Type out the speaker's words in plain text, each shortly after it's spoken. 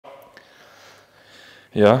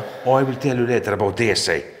Yeah. I will tell you later about this,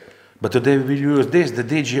 but today we will use this, the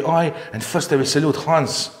DJI, and first I will salute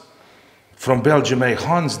Hans from Belgium.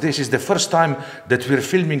 Hans, this is the first time that we're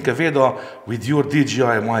filming a video with your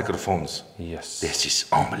DJI microphones. Yes. This is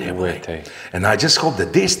unbelievable. Wait, and I just hope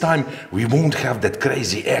that this time we won't have that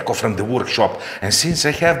crazy echo from the workshop. And since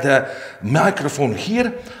I have the microphone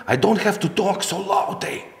here, I don't have to talk so loud.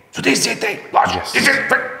 So this is it, Yes. This is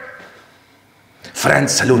it.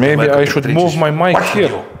 Friends, salute. Maybe I should move my mic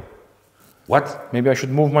here. What? Maybe I should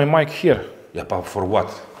move my mic here. Yeah, but for what?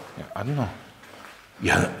 Yeah, I don't know.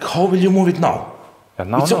 Yeah, how will you move it now? Yeah,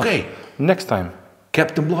 now It's okay. Next time.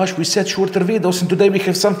 Captain Blush, we said shorter videos, and today we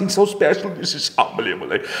have something so special. This is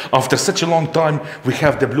unbelievable. After such a long time, we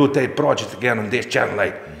have the Blue Tape project again on this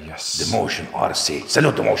channel. Yes. The Motion RC.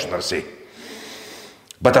 Salute the Motion RC.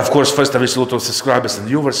 But of course, first I will salute all subscribers and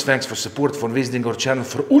viewers. Thanks for support, for visiting our channel,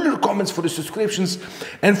 for all your comments, for the subscriptions,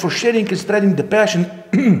 and for sharing and spreading the passion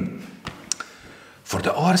for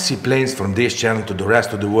the RC planes from this channel to the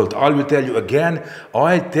rest of the world. I will tell you again,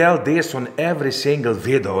 I tell this on every single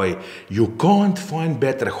video, you can't find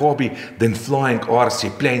better hobby than flying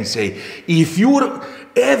RC planes. If you're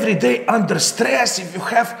every day under stress, if you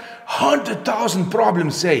have 100,000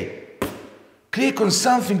 problems, click on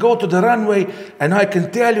something, go to the runway, and I can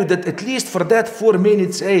tell you that at least for that 4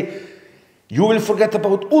 minutes, you will forget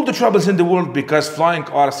about all the troubles in the world, because flying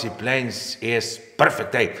RC planes is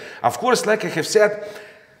perfect. Of course, like I have said,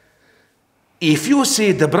 if you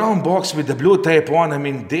see the brown box with the blue tape on, I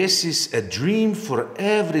mean, this is a dream for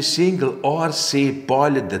every single RC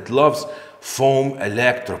pilot that loves foam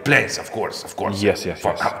electro planes, of course. Yes.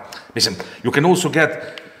 Listen, you can also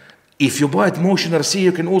get, if you buy it Motion RC,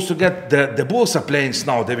 you can also get the balsa planes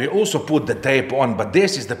now. They will also put the tape on, but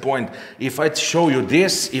this is the point. If I show you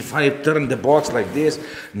this, if I turn the box like this,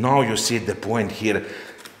 now you see the point here.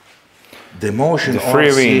 The Motion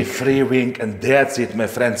RC, Freewing, and that's it, my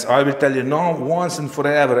friends. I will tell you now, once and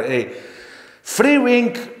forever,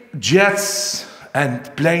 Freewing jets and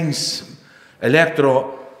planes,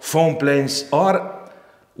 electro foam planes, are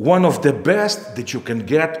one of the best that you can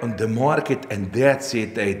get on the market, and that's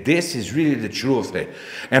it. This is really the truth.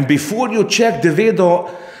 And before you check the video,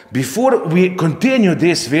 before we continue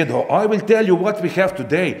this video, I will tell you what we have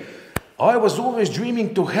today. I was always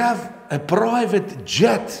dreaming to have a private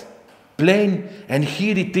jet plane, and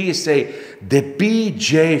here it is, the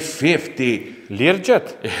PJ50.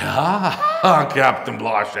 Learjet? Yeah, Captain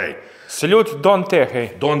Blush. Salute Don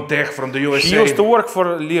Tech. Don Tech from the USA. He used to work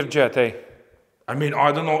for Learjet. I mean,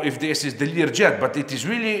 I don't know if this is the Learjet, but it is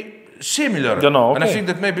really similar. Okay. And I think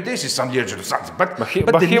that maybe this is some Learjet or something.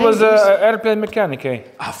 But he was an airplane mechanic.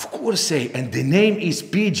 Of course, and the name is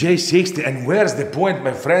PJ60. And where's the point,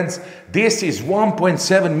 my friends? This is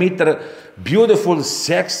 1.7 meter, beautiful,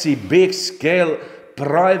 sexy, big scale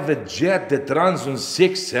private jet that runs on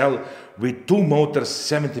 6L with 2 motors,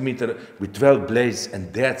 70mm, with 12 blades,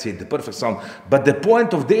 and that's it, the perfect sound. But the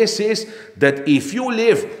point of this is that if you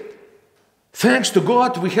live, thanks to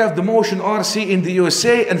God, we have the Motion RC in the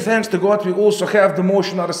USA, and thanks to God, we also have the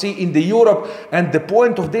Motion RC in the Europe. And the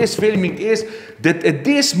point of this filming is that at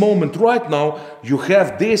this moment, right now, you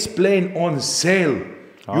have this plane on sale.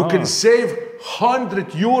 You can save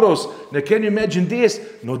 100 euros. Now, can you imagine this?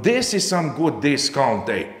 Now, this is some good discount,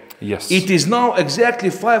 Yes. It is now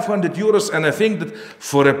exactly 500 euros, and I think that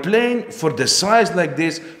for a plane, for the size like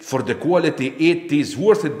this, for the quality, it is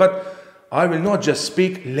worth it. But I will not just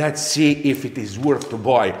speak, let's see if it is worth to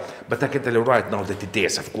buy. But I can tell you right now that it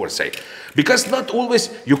is, of course. Because not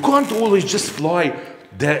always, you can't always just fly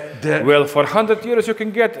the... Well, for 100 euros you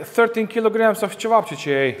can get 13 kilograms of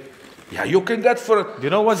cevapcici. Yeah, you can get for, you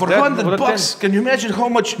know what, for 100 bucks. Can you imagine how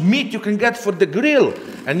much meat you can get for the grill?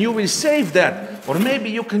 And you will save that. Or maybe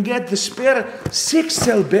you can get the spare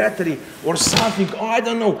 6-cell battery or something, I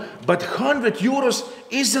don't know. But 100 euros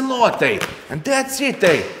is a lot, And that's it,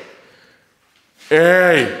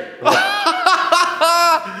 Hey,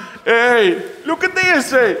 hey, look at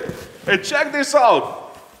this, Hey, check this out.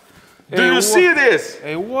 Do you see this?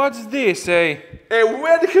 Hey, what's this, Hey,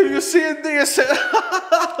 when have you seen this?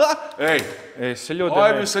 Hey, salute.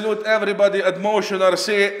 I will salute everybody at Motion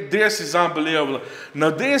RC. This is unbelievable. Now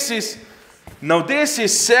this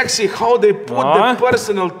is sexy how they put the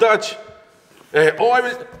personal touch. Hey,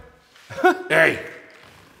 hey.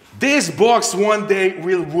 This box one day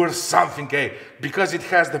will worth something, because it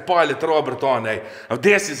has the pilot Robert on, Now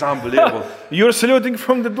this is unbelievable. You're saluting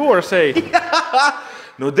from the door,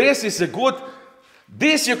 No, this is a good,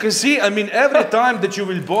 this you can see, I mean, every time that you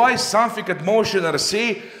will buy something at Motion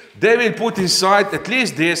RC, they will put inside at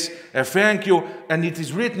least this, a thank you, and it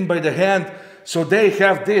is written by the hand, so they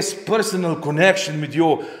have this personal connection with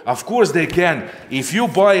you. Of course they can. If you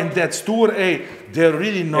buy in that store, hey, they're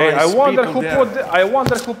really nice. Hey, I wonder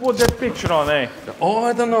people who put that picture on, eh? Oh,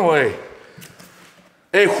 I don't know, hey.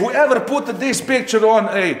 Hey, whoever put this picture on,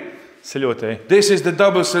 hey, salute, eh? This is the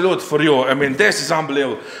double salute for you. I mean, this is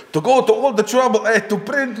unbelievable. To go to all the trouble, to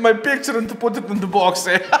print my picture and to put it in the box,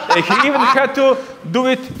 eh? He even had to do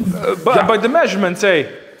it by the measurements, eh?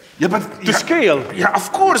 Yeah, but to scale. Yeah,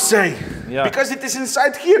 of course, eh? Yeah. Because it is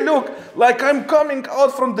inside here, look, like I'm coming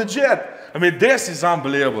out from the jet. I mean, this is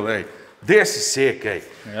unbelievable, eh? This is sick, eh?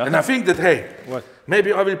 Yeah. And I think that, hey, what?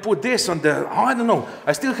 Maybe I will put this on the, I don't know.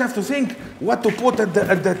 I still have to think what to put at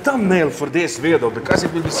the thumbnail for this video, because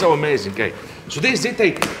it will be so amazing, okay? So this is it,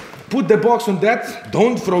 hey. Put the box on that,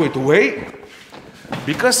 don't throw it away,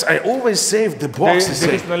 because I always save the boxes.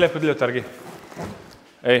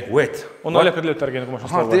 Hey, wait.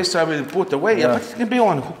 This I will put away, yeah, but it can be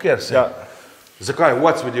on, who cares? Yeah. Zakai,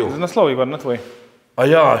 what's with you? Oh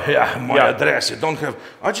yeah, my address, you don't have,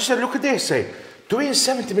 I just said, look at this, hey.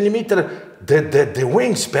 70mm, the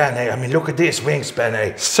wingspan, eh? I mean, look at this wingspan, eh?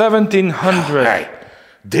 1700. Hey,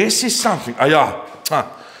 this is something.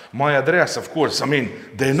 My address, of course. I mean,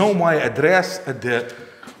 they know my address at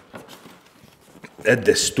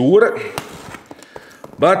the store.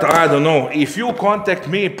 But I don't know, if you contact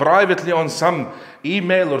me privately on some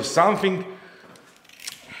email or something,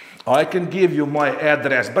 I can give you my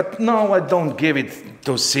address. But no, I don't give it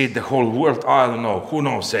to see the whole world. I don't know, who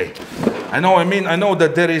knows, eh? I know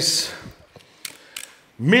that there is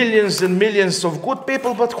millions and millions of good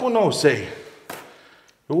people, but who knows, eh?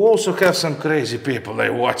 You also have some crazy people, eh,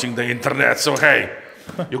 watching the internet, so hey,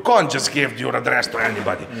 you can't just give your address to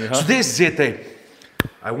anybody. So this is it, eh?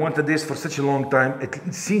 I wanted this for such a long time.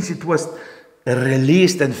 Since it was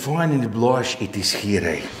released and finally blush, it is here,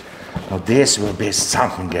 eh? Now this will be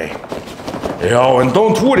something, eh? Yo, and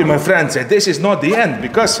don't worry, my friends, eh? This is not the end,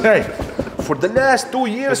 because, hey, for the last 2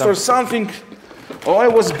 years or something, I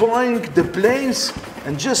was buying the planes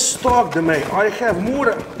and just stock them. I have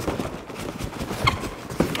more.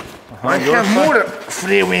 I have more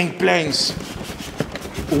Freewing planes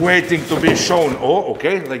waiting to be shown. Oh,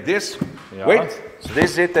 okay, like this. Yeah. Wait, so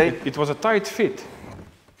this is it. Eh? It was a tight fit.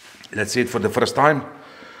 Let's see it for the first time.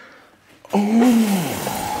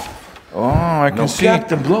 Oh, I can see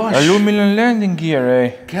Captain Blush. Aluminum landing gear,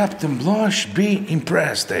 eh? Captain Blush, be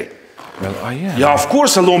impressed, eh? Well, yeah. Yeah, of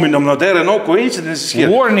course aluminum, no, there are no coincidences here.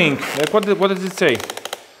 Warning, like what does it say?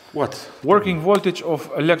 What? Working voltage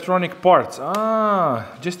of electronic parts. Ah,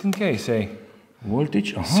 just in case, eh?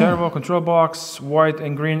 Voltage? Servo, control box, white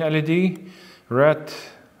and green LED, red,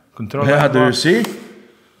 control box. Yeah, do you see?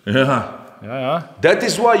 Yeah. Yeah. That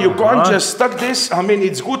is why you can't just stuck this. I mean,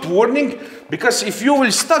 it's good warning, because if you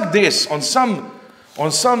will stuck this on some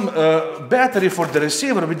battery for the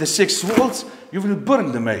receiver with the 6 volts, you will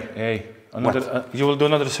burn them, eh? Hey, you will do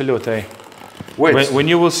another salute, eh? Wait. When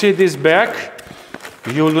you will see this back,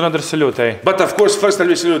 you will do another salute, eh? But of course, first I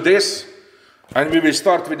will salute this, and we will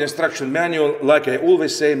start with the instruction manual. Like I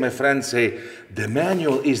always say, my friends say, the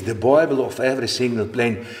manual is the Bible of every single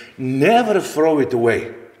plane. Never throw it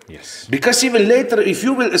away. Yes. Because even later, if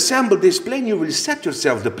you will assemble this plane, you will set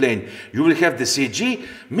yourself the plane. You will have the CG.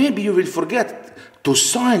 Maybe you will forget to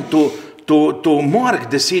sign, to mark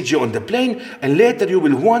the CG on the plane, and later you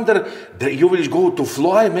will wonder that you will go to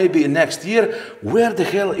fly maybe next year. Where the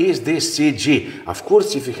hell is this CG? Of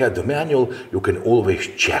course, if you have the manual, you can always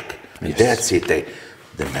check. And that's it, eh?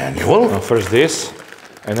 The manual. Now first this,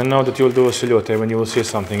 and I know that you will do a salute, eh, when you will see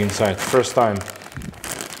something inside. First time.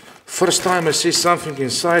 First time I see something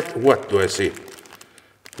inside, what do I see?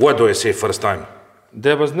 What do I see first time?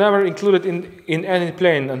 That was never included in any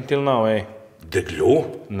plane until now, eh? The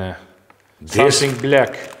glue? Nah. This? Something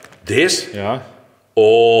black. This? Yeah.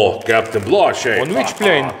 Oh, Captain Blush, eh? On which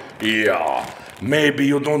plane? Yeah. Maybe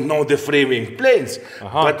you don't know the Freewing planes,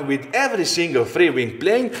 but with every single Freewing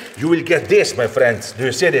plane, you will get this, my friends. Do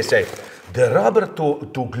you see this, eh? The rubber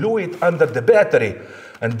to glue it under the battery.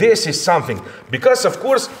 And this is something, because of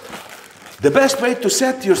course, the best way to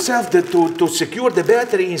set yourself, to secure the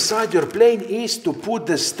battery inside your plane is to put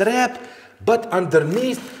the strap, but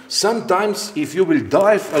underneath, sometimes if you will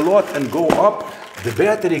dive a lot and go up, the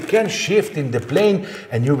battery can shift in the plane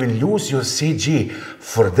and you will lose your CG.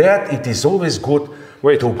 For that, it is always good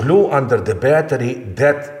to glue under the battery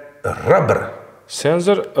that rubber.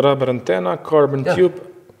 Sensor, rubber antenna, carbon tube,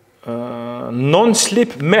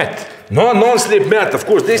 non-slip mat. No, non-slip mat, of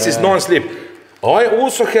course, this is non-slip. I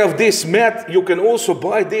also have this mat. You can also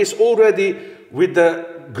buy this already with the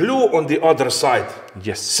glue on the other side.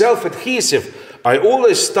 Yes. Self-adhesive. I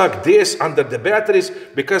always stuck this under the batteries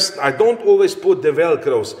because I don't always put the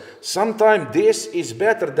Velcros. Sometimes this is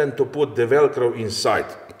better than to put the Velcro inside.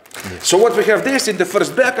 Yes. So what we have this in the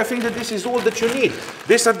first back, I think that this is all that you need.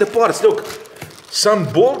 These are the parts. Look, some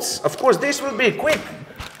bolts. Of course, this will be quick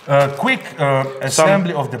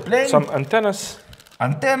assembly of the plane. Some antennas.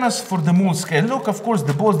 Antennas for the moon scale. Look, of course,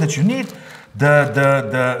 the bolts that you need.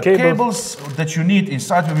 The cables that you need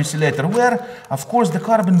inside we will see later. Where, of course, the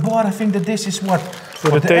carbon bar, I think that this is what?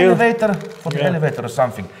 For the elevator, the elevator or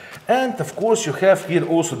something. And of course you have here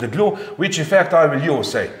also the glue, which in fact I will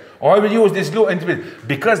use, I will use this glue and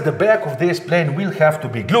because the back of this plane will have to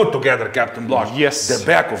be glued together, Captain Blanche. Yes. The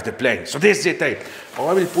back of the plane. So this is it,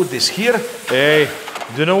 I will put this here. Hey,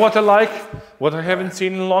 do you know what I like? What I haven't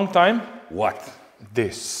seen in a long time? What?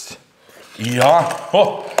 This. Yeah.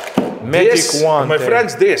 Oh. Magic this, wand. My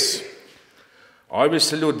friends, this. I will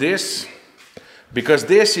salute this because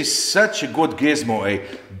this is such a good gizmo,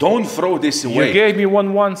 Don't throw this away. You gave me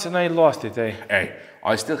one once and I lost it, Hey,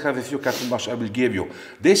 I still have a few, Captain Blanche, I will give you.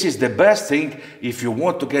 This is the best thing if you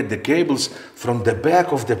want to get the cables from the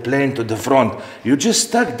back of the plane to the front. You just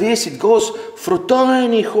stuck this, it goes through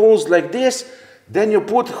tiny holes like this. Then you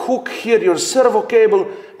put hook here, your servo cable,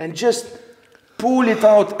 and just pull it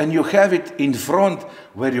out and you have it in front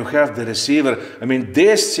where you have the receiver. I mean,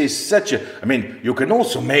 this is such a, I mean, you can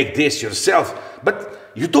also make this yourself, but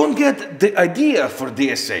you don't get the idea for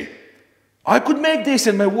this, I could make this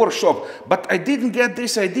in my workshop, but I didn't get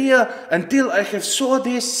this idea until I have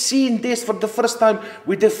seen this for the first time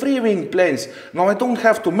with the Freewing planes. Now I don't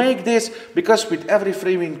have to make this because with every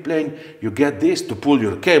Freewing plane you get this to pull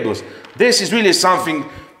your cables. This is really something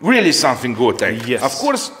good. Yes. Of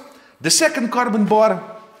course, the second carbon bar,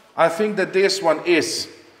 I think that this one is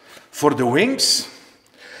for the wings.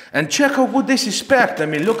 And check how good this is packed. I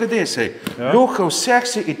mean, look at this. Yeah. Look how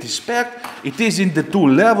sexy it is packed. It is in the 2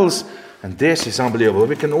 levels. And this is unbelievable.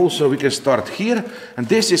 We can start here. And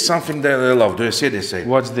this is something that I love. Do you see this?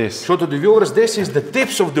 What's this? Show to the viewers. This is the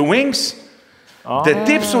tips of the wings. The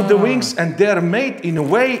tips of the wings. And they're made in a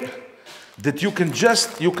way that you can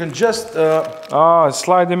just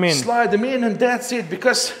slide them in. Slide them in and that's it.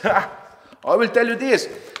 Because I will tell you this.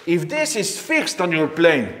 If this is fixed on your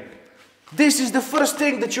plane, this is the first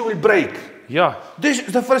thing that you will break. Yeah. This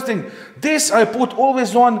is the first thing. This I put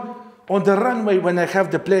always on the runway when I have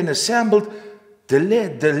the plane assembled.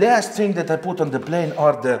 The last thing that I put on the plane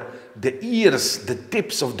are the ears, the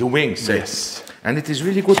tips of the wings. Yes. And it is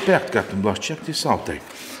really good packed, Captain Blanche. Check this out.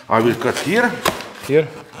 I will cut here. Here.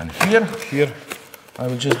 And here. Here. I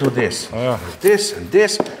will just do this. This and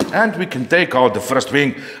this. And we can take out the first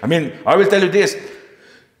wing. I mean, I will tell you this.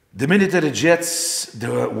 The military jets,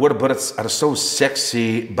 the warbirds are so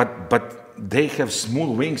sexy, but they have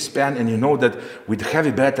small wingspan, and you know that with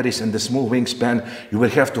heavy batteries and the small wingspan, you will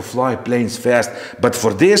have to fly planes fast. But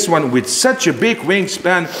for this one, with such a big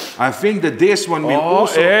wingspan, I think that this one will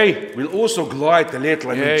also glide a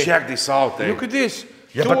little. I mean, check this out. Look at this.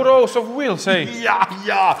 Yeah, 2 rows of wheels,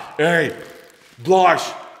 Yeah. Hey,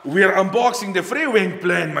 Blanche, we are unboxing the Freewing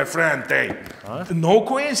plane, my friend. No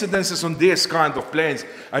coincidences on this kind of planes.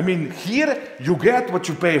 I mean, here you get what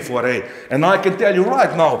you pay for, And I can tell you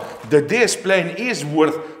right now that this plane is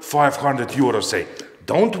worth 500 euros,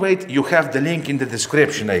 Don't wait, you have the link in the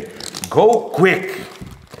description, Go quick.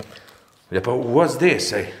 Yeah, but what's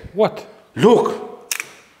this, What? Look.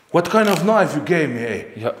 What kind of knife you gave me,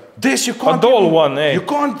 Yeah. This you can't. A dull one,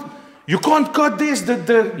 You can't cut this,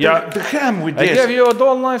 the ham with this. I gave you a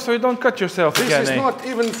dull knife so you don't cut yourself again, This is not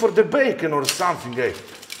even for the bacon or something,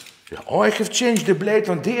 Oh, I have changed the blade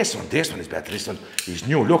on this one. This one is better. This one is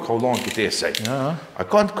new. Look how long it is, Yeah. I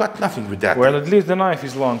can't cut nothing with that. Well, at least the knife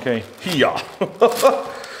is long, Yeah.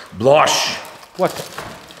 Blush. What?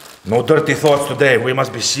 No dirty thoughts today. We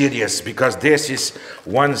must be serious because this is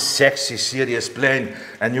one sexy, serious plane.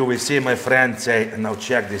 And you will see, my friends, now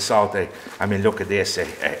check this out. I mean, look at this.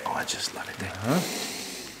 Oh, I just love it.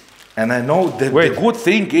 And I know that the good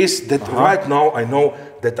thing is that right now I know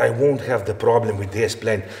that I won't have the problem with this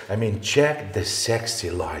plane. I mean, check the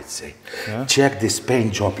sexy lights. Check this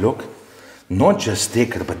paint job. Look, not just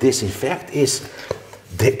sticker, but this in fact is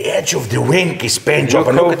the edge of the wing is paint job.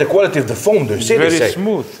 And look at the quality of the foam. Do you see this? Very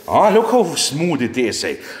smooth. Look how smooth it is.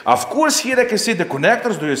 Of course, here I can see the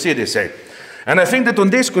connectors. Do you see this? And I think that on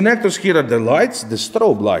these connectors here are the lights, the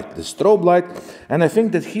strobe light. And I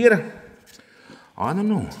think that here, I don't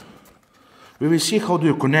know. We will see how do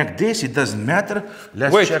you connect this. It doesn't matter.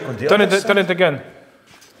 Let's check on the other side. Turn it again.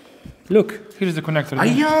 Look, here's the connector.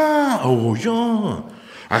 Yeah. Oh, yeah.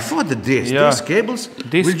 I thought that these cables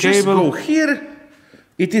will just go here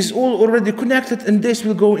It is all already connected, and this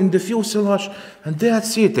will go in the fuselage, and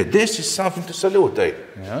that's it. This is something to salute.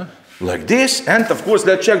 Yeah. Like this, and of course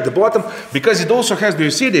let's check the bottom, because it also has, do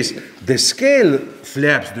you see this? The scale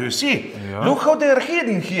flaps, do you see? Yeah. Look how they are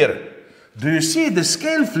hidden here. Do you see the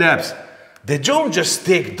scale flaps? They don't just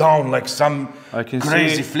stick down like some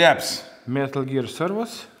crazy flaps. Metal gear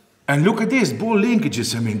servos. And look at this, ball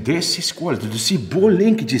linkages. I mean, this is quality. Do you see ball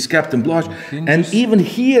linkages, Captain Blush? And even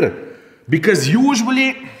here, because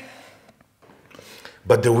usually,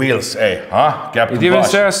 but the wheels, hey, huh, Captain It even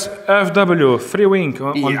Blush? says FW, Freewing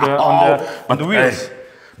on the wheels.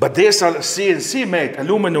 But these are CNC made,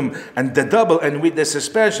 aluminum, and the double, and with the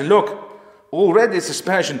suspension, look, already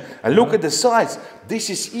suspension, and look at the sides. This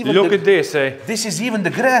is even Look at this, This is even the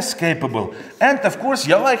grass capable. And of course,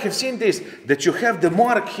 yeah, I have seen this, that you have the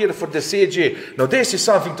mark here for the CG. Now this is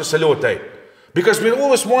something to salute, because we're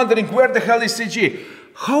always wondering where the hell is CG.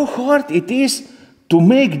 How hard it is to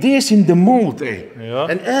make this in the mold, Yeah.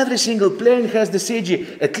 And every single plane has the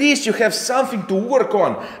CG. At least you have something to work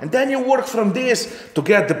on, and then you work from this to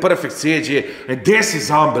get the perfect CG. And this is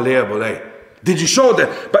unbelievable, Did you show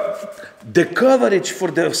that? But the coverage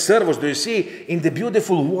for the servos, do you see, in the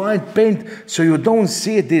beautiful white paint, so you don't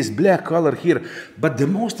see this black color here. But the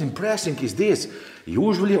most impressive is this.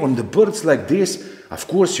 Usually on the birds like this, of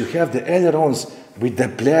course you have the ailerons with the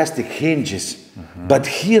plastic hinges. But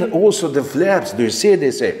here also the flaps, do you see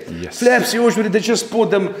this? Yes. Flaps, usually they just put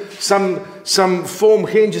them some foam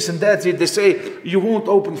hinges, and that's it. They say you won't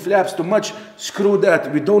open flaps too much, screw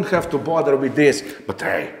that, we don't have to bother with this. But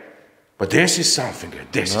hey, but this is something,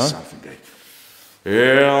 this is something.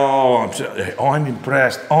 Yeah, I'm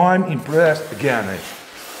impressed. I'm impressed again.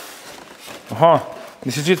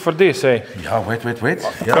 This is it for this, Yeah, wait.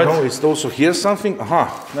 Yeah, no, it's also here something.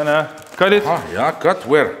 No, cut it. Yeah, cut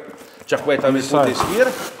where? Just wait, I will put this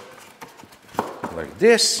here. Like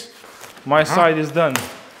this. My side is done.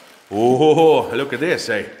 Oh, look at this,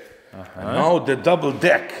 And now the double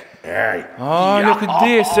deck. Hey. Look at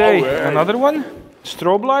this, Another one.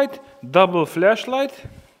 Strobe light, double flashlight.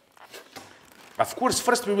 Of course,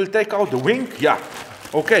 first we will take out the wing. Yeah.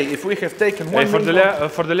 Okay, if we have taken one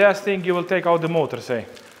for the last thing, you will take out the motors,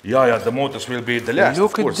 Yeah, the motors will be the last.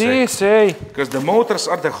 Look of course, at this, Because the motors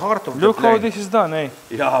are the heart of Look the plane. how this is done,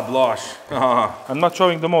 Yeah, blush. I'm not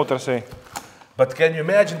showing the motors, But can you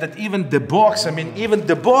imagine that even the box, I mean, even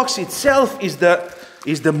the box itself is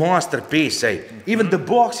the masterpiece, Even the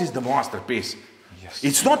box is the masterpiece. Yes.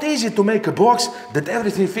 It's not easy to make a box that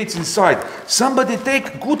everything fits inside. Somebody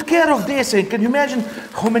take good care of this, Can you imagine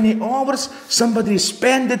how many hours somebody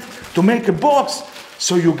spent to make a box?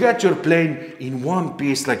 So you get your plane in one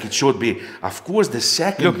piece like it should be. Of course, the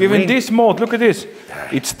second Look, even this mode, look at this.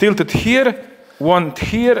 It's tilted here, one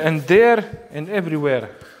here and there and everywhere.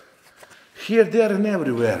 Here, there and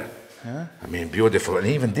everywhere. I mean, beautiful. And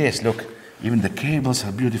even this, look, even the cables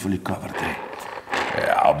are beautifully covered,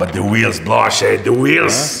 Yeah, but the wheels, blush, The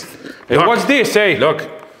wheels. Hey, what's this, Look.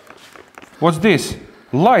 What's this?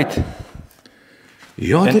 Light.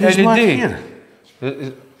 Yeah, there is light here.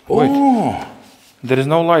 Wait. There is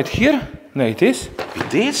no light here? No, it is.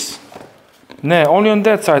 It is? No, only on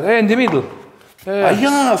that side. In the middle.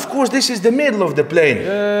 Yeah, of course, this is the middle of the plane.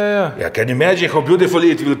 Yeah. Can you imagine how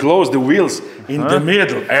beautifully it will close the wheels in the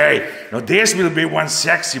middle? Now this will be one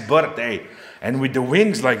sexy bird, And with the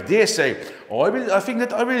wings like this, I think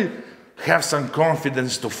that I will have some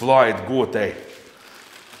confidence to fly it good,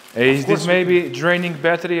 Is this maybe draining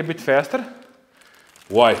battery a bit faster?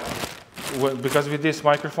 Why? Well, because with this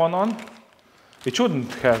microphone on? It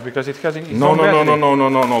shouldn't have, because it has its No, own battery.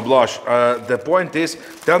 no, Blush. The point is,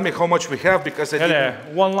 tell me how much we have, because I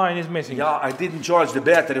didn't... One line is missing. Yeah, I didn't charge the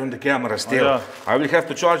battery on the camera still. I will have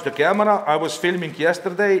to charge the camera. I was filming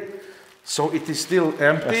yesterday, so it is still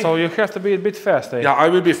empty. So you have to be a bit fast, Yeah, I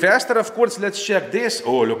will be faster, of course. Let's check this.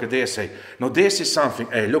 Oh, look at this, Now this is something,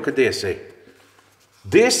 look at this,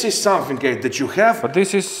 This is something, that you have... But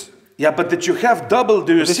this is... Yeah, but that you have double,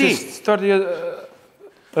 do you see? This is sturdy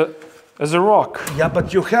as a rock. Yeah,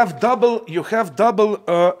 but you have double,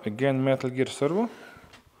 Again, Metal Gear servo.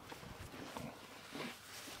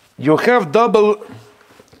 You have double...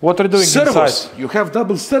 What are you doing servos. inside? You have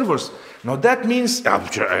double servos. Now that means...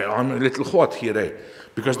 I'm a little hot here,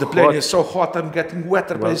 Because the plane is so hot, I'm getting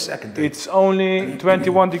wetter by the second. It's only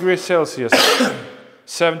 21 degrees Celsius.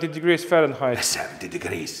 70 degrees Fahrenheit. 70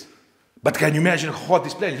 degrees. But can you imagine how hot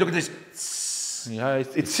this plane is? Look at this. Yeah,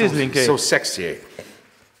 it's sizzling. So sexy.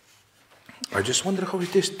 I just wonder how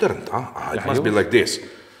it is turned, It must be like this.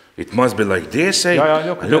 It must be like this, eh?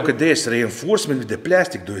 Yeah, look at this, reinforcement with the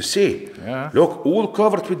plastic, do you see? Yeah. Look, all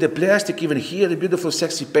covered with the plastic, even here, the beautiful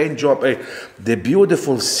sexy paint job, eh? The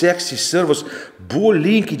beautiful sexy servos, ball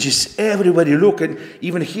linkages everywhere you look, and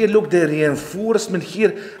even here, look, the reinforcement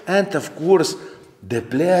here, and of course, the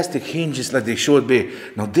plastic hinges like they should be.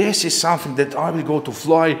 Now this is something that I will go to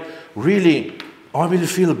fly, really, I will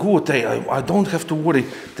feel good, eh? I don't have to worry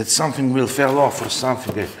that something will fall off or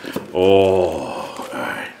something, eh? Oh.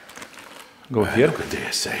 Go here. Look at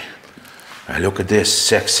this, eh? Look at this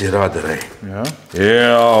sexy rudder, eh? Yeah.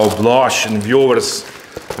 Yeah, blush and viewers.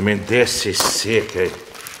 I mean, this is sick, eh?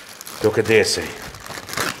 Look at this, eh?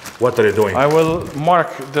 What are you doing? I will mark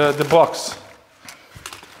the box.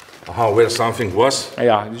 Where something was?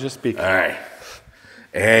 Yeah, you just speak.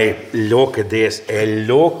 Hey, look at this. Hey,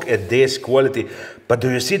 look at this quality. But do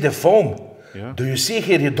you see the foam? Yeah. Do you see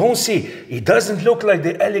here? You don't see. It doesn't look like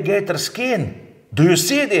the alligator skin. Do you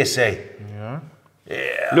see this, eh?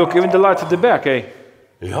 Yeah. Look, even the light at the back, eh?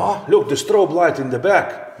 Yeah, look, the strobe light in the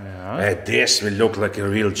back. Yeah. This will look like a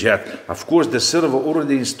real jet. Of course, the servo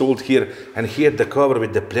already installed here, and here the cover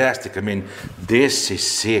with the plastic. I mean, this is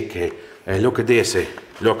sick, eh? Look at this, eh?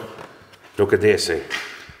 Look at this, eh?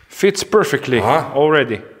 Fits perfectly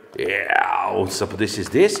already. Yeah, so this is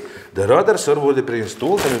this. The rudder servo will be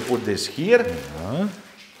pre-installed, and we put this here.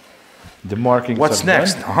 The markings. What's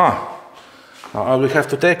next? We have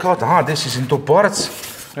to take out. This is in two parts.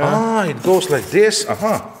 Yeah. It goes like this.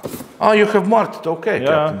 You have marked it. Okay,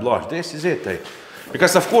 Captain Blush. This is it. Eh?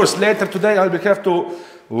 Because of course later today I will have to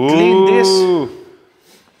clean this.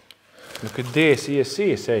 Look at this.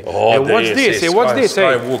 ESC. Say. Oh, hey, what's this? Hey, what's this?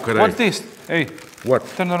 Hey, what's this? Hey, what?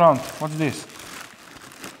 Turn around. What's this?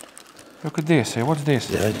 Look at this. Hey, what's this?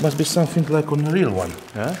 Yeah, it must be something like on a real one.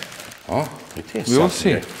 Yeah. It is. We will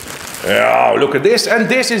see. Yeah, look at this. And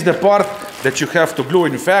this is the part that you have to glue.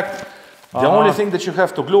 In fact, the only thing that you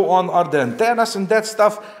have to glue on are the antennas and that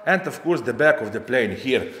stuff, and of course the back of the plane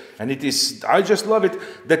here. And it is, I just love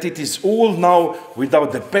it that it is all now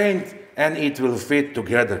without the paint, and it will fit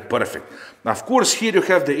together perfect. Of course, here you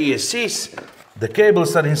have the ESCs. The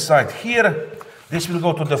cables are inside here. This will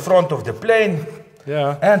go to the front of the plane.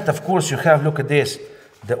 Yeah. And of course you have, look at this,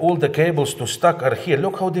 all the cables to stack are here.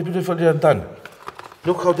 Look how beautifully they are done.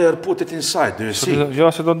 Look how they are put it inside. Do you see? You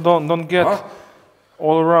also don't get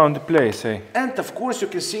all around the place, eh? And of course you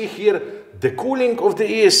can see here the cooling of the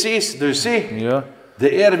ESCs. Do you see? Yeah.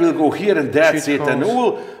 The air will go here and that's it. And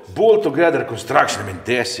all bolt together construction. I mean,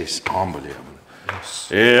 this is unbelievable. Yes.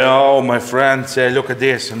 Yeah, my friends, look at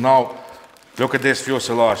this. And now, look at this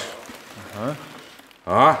fuselage.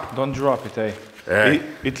 Don't drop it, eh? Hey.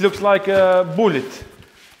 It looks like a bullet.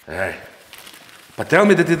 Hey. But tell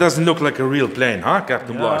me that it doesn't look like a real plane,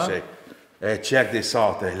 Captain Blush? Hey, check this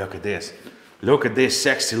out. Hey, look at this. Look at this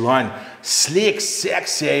sexy line. Slick,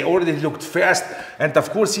 sexy. Already looked fast. And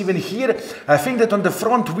of course, even here, I think that on the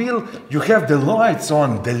front wheel, you have the lights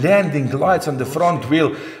on, the landing lights on the front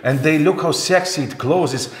wheel. And they look how sexy it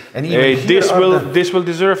closes. And even here this will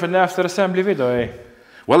deserve an after assembly video, eh?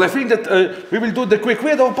 Well, I think that we will do the quick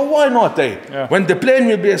video, but why not, eh? Yeah. When the plane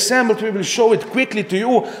will be assembled, we will show it quickly to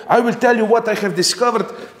you. I will tell you what I have discovered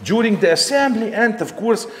during the assembly, and of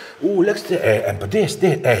course, let's do, and this,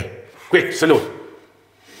 quick, salute.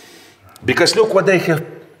 Because look what they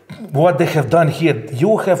have done here.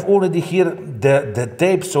 You have already here the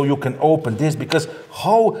tape so you can open this, because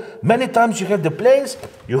how many times you have the planes,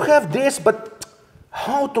 you have this, but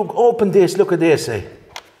how to open this? Look at this, eh?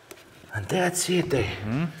 And that's it, eh?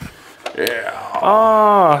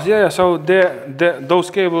 Yeah. So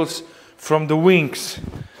those cables from the wings,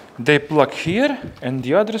 they plug here, and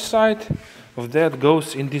the other side of that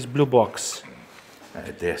goes in this blue box.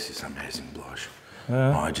 This is amazing, Blush.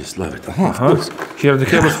 I just love it. Of course. Here are the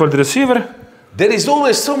cables for the receiver. There is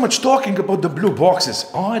always so much talking about the blue boxes.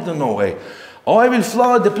 I don't know, eh? I will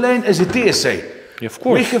fly the plane as it is, eh? Of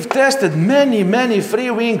course. We have tested many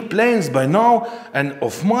free-wing planes by now, and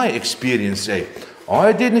of my experience, eh,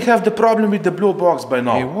 I didn't have the problem with the blue box by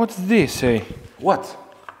now. Hey, what's this, eh? What?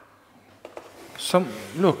 Some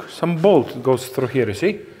bolt goes through here, you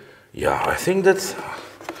see? Yeah, I think that...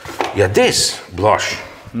 Yeah, this, Blush.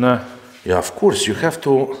 No. Yeah, of course, you have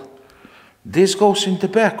to... This goes in the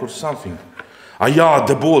back or something. Yeah,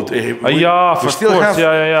 the bolt. We still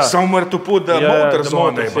have somewhere to put the motors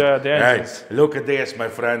on. The engines. Hey, look at this, my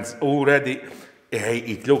friends. Already, hey,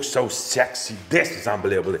 it looks so sexy. This is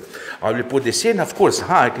unbelievable. I will put this in, of course.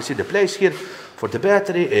 I can see the place here for the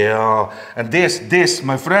battery. Yeah, and this,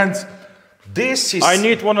 my friends, this is. I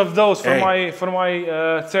need one of those for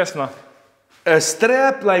my Cessna. A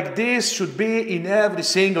strap like this should be in every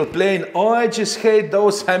single plane. I just hate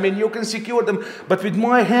those. I mean, you can secure them, but with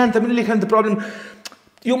my hand, I really have the problem.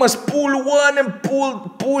 You must pull one and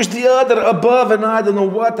push the other above, and I don't know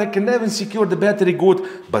what. I can never secure the battery good.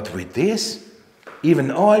 But with this,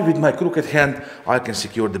 even I, with my crooked hand, I can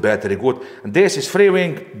secure the battery good. And this is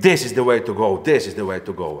Freewing. This is the way to go. This is the way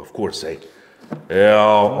to go, of course, eh? Yeah,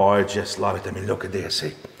 I just love it. I mean, look at this,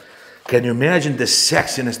 eh? Can you imagine the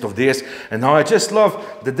sexiness of this? And now I just love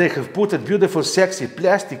that they have put a beautiful, sexy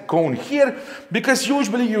plastic cone here, because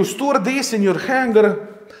usually you store this in your hanger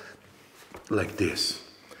like this.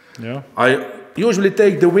 Yeah. I usually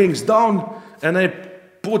take the wings down and I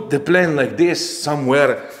put the plane like this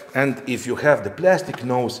somewhere, and if you have the plastic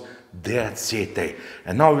nose, that's it, eh?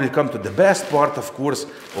 And now we'll come to the best part, of course,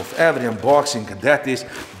 of every unboxing, and that is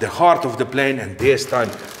the heart of the plane. And this time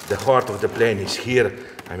the heart of the plane is here.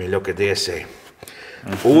 I mean, look at this, eh?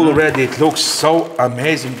 Already it looks so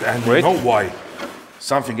amazing, and you know why.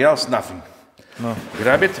 Something else, nothing. No.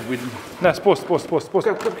 Grab it. Let's post. Here.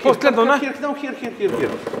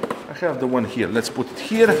 I have the one here. Let's put it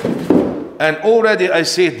here. And already I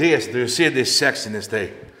see this. Do you see this sexiness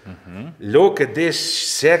there? Look at this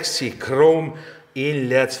sexy chrome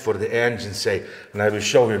inlets for the engine, say. And I will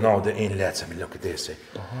show you now the inlets. I mean, look at this, say.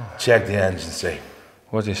 Check the engine, say.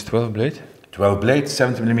 What is 12 blade? 12 blade,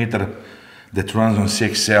 70mm, that runs on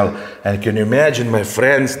 6 cell. And can you imagine, my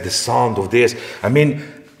friends, the sound of this? I mean,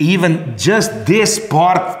 even just this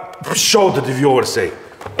part, show to the viewers, say.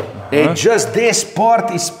 And just this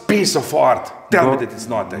part is piece of art. Tell me that it's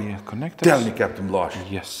not, eh? Yeah, connectors. Tell me, Captain Blush.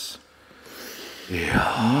 Yes.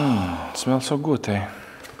 Yeah. Smells so good, eh?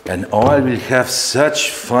 And I will have such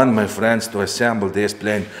fun, my friends, to assemble this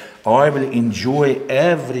plane. I will enjoy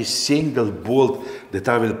every single bolt that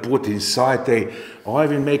I will put inside. I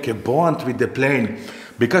will make a bond with the plane.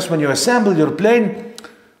 Because when you assemble your plane,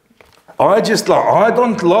 I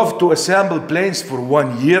don't love to assemble planes for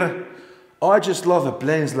 1 year. I just love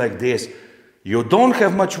planes like this. You don't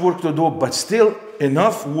have much work to do, but still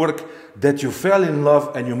enough work that you fell in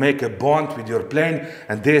love and you make a bond with your plane,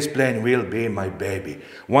 and this plane will be my baby.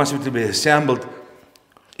 Once it will be assembled,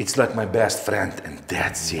 it's like my best friend, and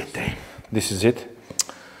that's it, eh? This is it.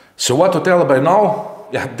 So what to tell by now?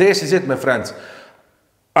 Yeah, this is it, my friends.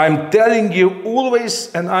 I'm telling you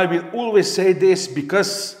always, and I will always say this,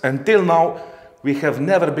 because until now, we have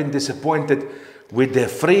never been disappointed with the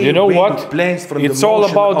Freewing planes from the Motion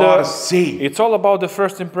RC. It's all about the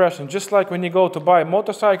first impression. Just like when you go to buy a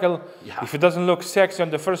motorcycle, if it doesn't look sexy on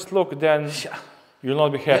the first look, then you'll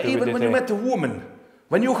not be happy with it. Even when you met a woman,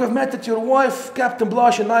 when you have met your wife, Captain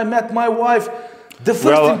Blush, and I met my wife, the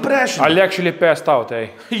first impression. I actually passed out, eh?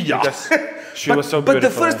 Yeah. Because she was so beautiful. But the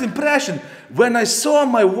first impression, when I saw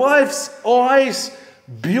my wife's eyes,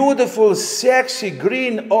 beautiful, sexy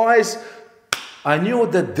green eyes, I knew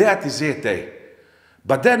that that is it, eh?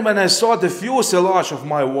 But then when I saw the fuselage of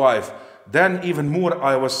my wife, then even more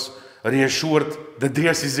I was reassured that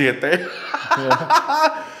this is it, eh?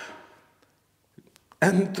 Yeah.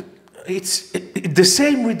 And it's the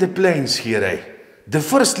same with the planes here, eh? The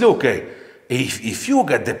first look, eh? If you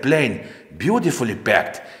get the plane beautifully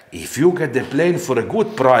packed, if you get the plane for a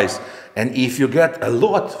good price, and if you get a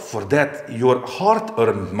lot for that, your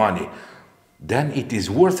hard-earned money, then it is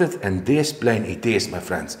worth it, and this plane it is, my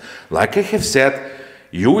friends. Like I have said,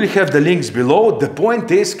 you will have the links below. The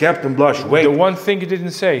point is, Captain Blush, wait. The one thing you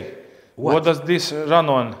didn't say. What does this run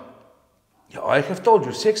on? Yeah, I have told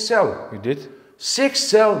you, 6 cell. You did? 6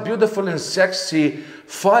 cell, beautiful and sexy,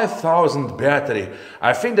 5000 battery.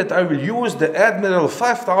 I think that I will use the Admiral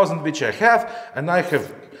 5000, which I have, and I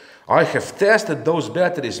have tested those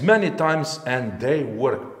batteries many times, and they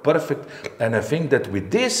work perfect. And I think that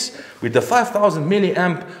with this, with the 5000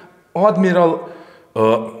 milliamp Admiral,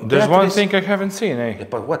 there's one thing I haven't seen, eh? Yeah,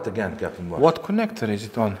 but what again, Captain Blush? What connector is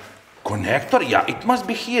it on? Connector? Yeah, it must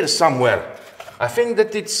be here somewhere. I think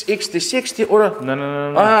that it's XT60 or...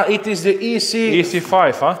 No. Ah, it is the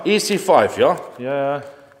EC5, huh? EC5, yeah? Yeah.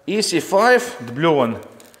 EC5. The blue one.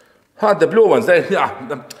 Ah, the blue ones.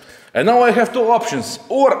 Yeah. And now I have 2 options.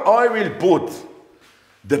 Or I will put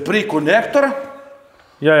the pre-connector.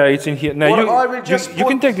 Yeah, it's in here. Now you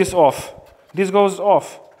can take this off. This goes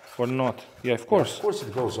off. Or not? Yeah, of course. Yeah, of course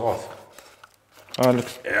it goes off.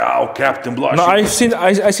 Yeah, Captain Blush. No, I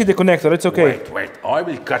see the connector. It's okay. Wait. I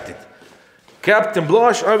will cut it. Captain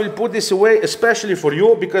Blush, I will put this away, especially for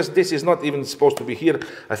you, because this is not even supposed to be here.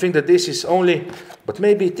 I think that this is only, but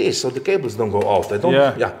maybe it is, so the cables don't go out. I don't.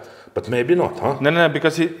 Yeah. But maybe not, huh? No,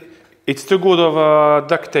 because it's too good of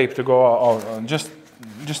duct tape to go out. Just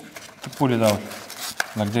to pull it out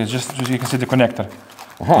like this. Just you can see the connector.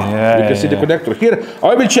 You can see the connector here.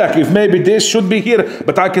 I will check if maybe this should be here,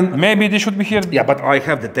 but I can... Maybe this should be here. Yeah, but I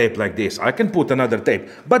have the tape like this. I can put another tape.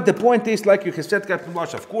 But the point is, like you have said, Captain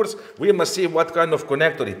Blash, of course, we must see what kind of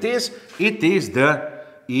connector it is. It is the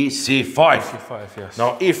EC5. EC5, yes.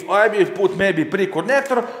 Now, if I will put maybe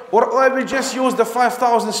pre-connector, or I will just use the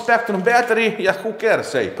 5000 Spectrum battery, yeah, who cares,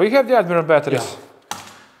 say? But you have the Admiral batteries.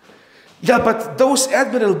 Yeah, but those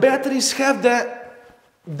Admiral batteries have the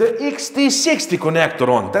XT60 connector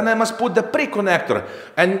on. Then I must put the pre-connector.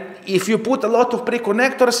 And if you put a lot of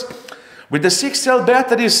pre-connectors, with the 6-cell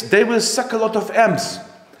batteries, they will suck a lot of amps.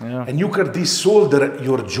 Yeah. And you can desolder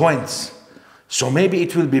your joints. So maybe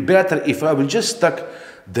it will be better if I will just stuck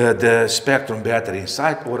the Spectrum battery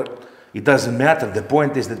inside, or it doesn't matter. The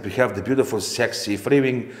point is that we have the beautiful, sexy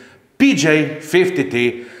Freewing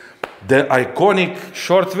PJ50T, the iconic...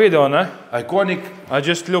 Short video, no? Iconic... I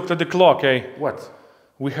just looked at the clock, eh? What?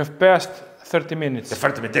 We have passed 30 minutes. The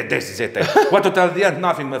 30 minutes, this is it. What to tell at the end?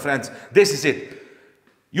 Nothing, my friends. This is it.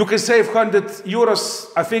 You can save 100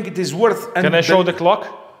 euros. I think it is worth... And can I show the clock?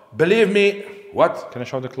 Believe me... What? Can I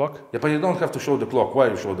show the clock? Yeah, but you don't have to show the clock. Why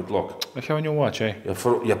you show the clock? I have a new watch, eh?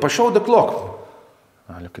 Yeah, but show the clock.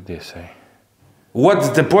 Ah, look at this, eh? What's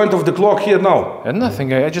the point of the clock here now?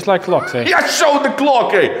 Nothing, eh? I just like clocks, eh? Yeah, show the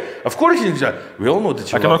clock, eh? Of course you can. We all know that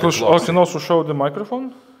you like the clocks. I can also show the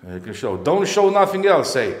microphone? Yeah, you can show. Don't show nothing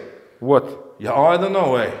else, eh? What? Yeah, I don't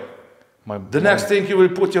know, eh? The next thing you will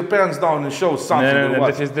put your pants down and show something. No,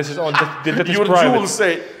 this is all. That is your private. jewels,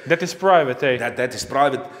 eh? That is private, eh? That is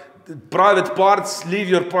private. Private parts, leave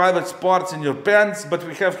your private parts in your pants, but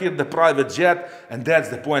we have here the private jet, and that's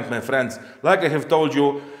the point, my friends. Like I have told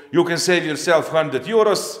you, you can save yourself 100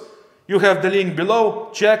 euros. You have the link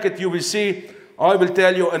below, check it, you will see. I will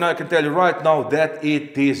tell you, and I can tell you right now, that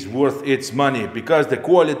it is worth its money, because the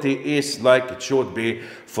quality is like it should be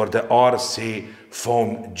for the RC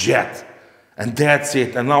foam jet. And that's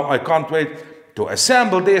it. And now I can't wait to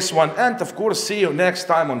assemble this one, and of course see you next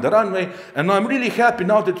time on the runway. And I'm really happy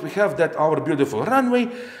now that we have that our beautiful runway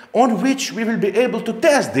on which we will be able to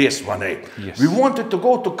test this one, eh? Yes. We wanted to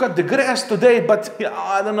go to cut the grass today, but yeah,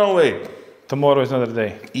 I don't know, eh? Tomorrow is another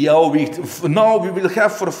day. Yeah, now we will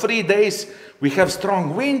have for 3 days, we have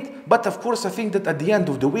strong wind, but of course I think that at the end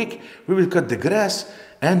of the week we will cut the grass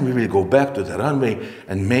and we will go back to the runway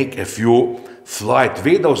and make a few flight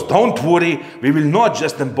videos. Don't worry, we will not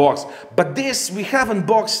just unbox, but this we have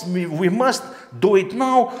unboxed. We must do it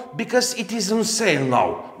now because it is on sale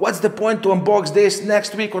now. What's the point to unbox this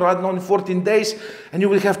next week or I don't know, in 14 days, and you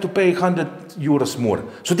will have to pay 100 euros more.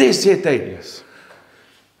 So this is it, eh? Yes.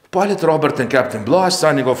 Pilot Robert and Captain Blas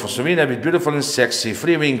signing off for Slovenia with beautiful and sexy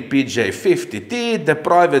Freewing PJ50T, the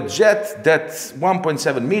private jet, that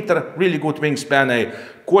 1.7 meter, really good wingspan,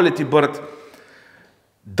 a quality bird.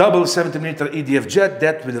 Double 70mm EDF jet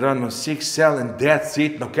that will run on 6-cell, and that's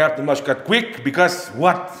it. Now Captain must cut quick because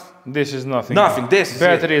what? This is nothing. Nothing. This is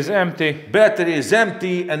battery is empty. Battery is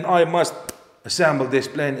empty, and I must assemble this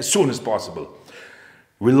plane as soon as possible.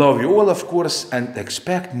 We love you all, of course, and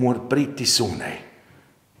expect more pretty soon. Eh?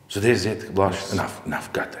 So this is it.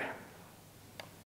 Enough, got it.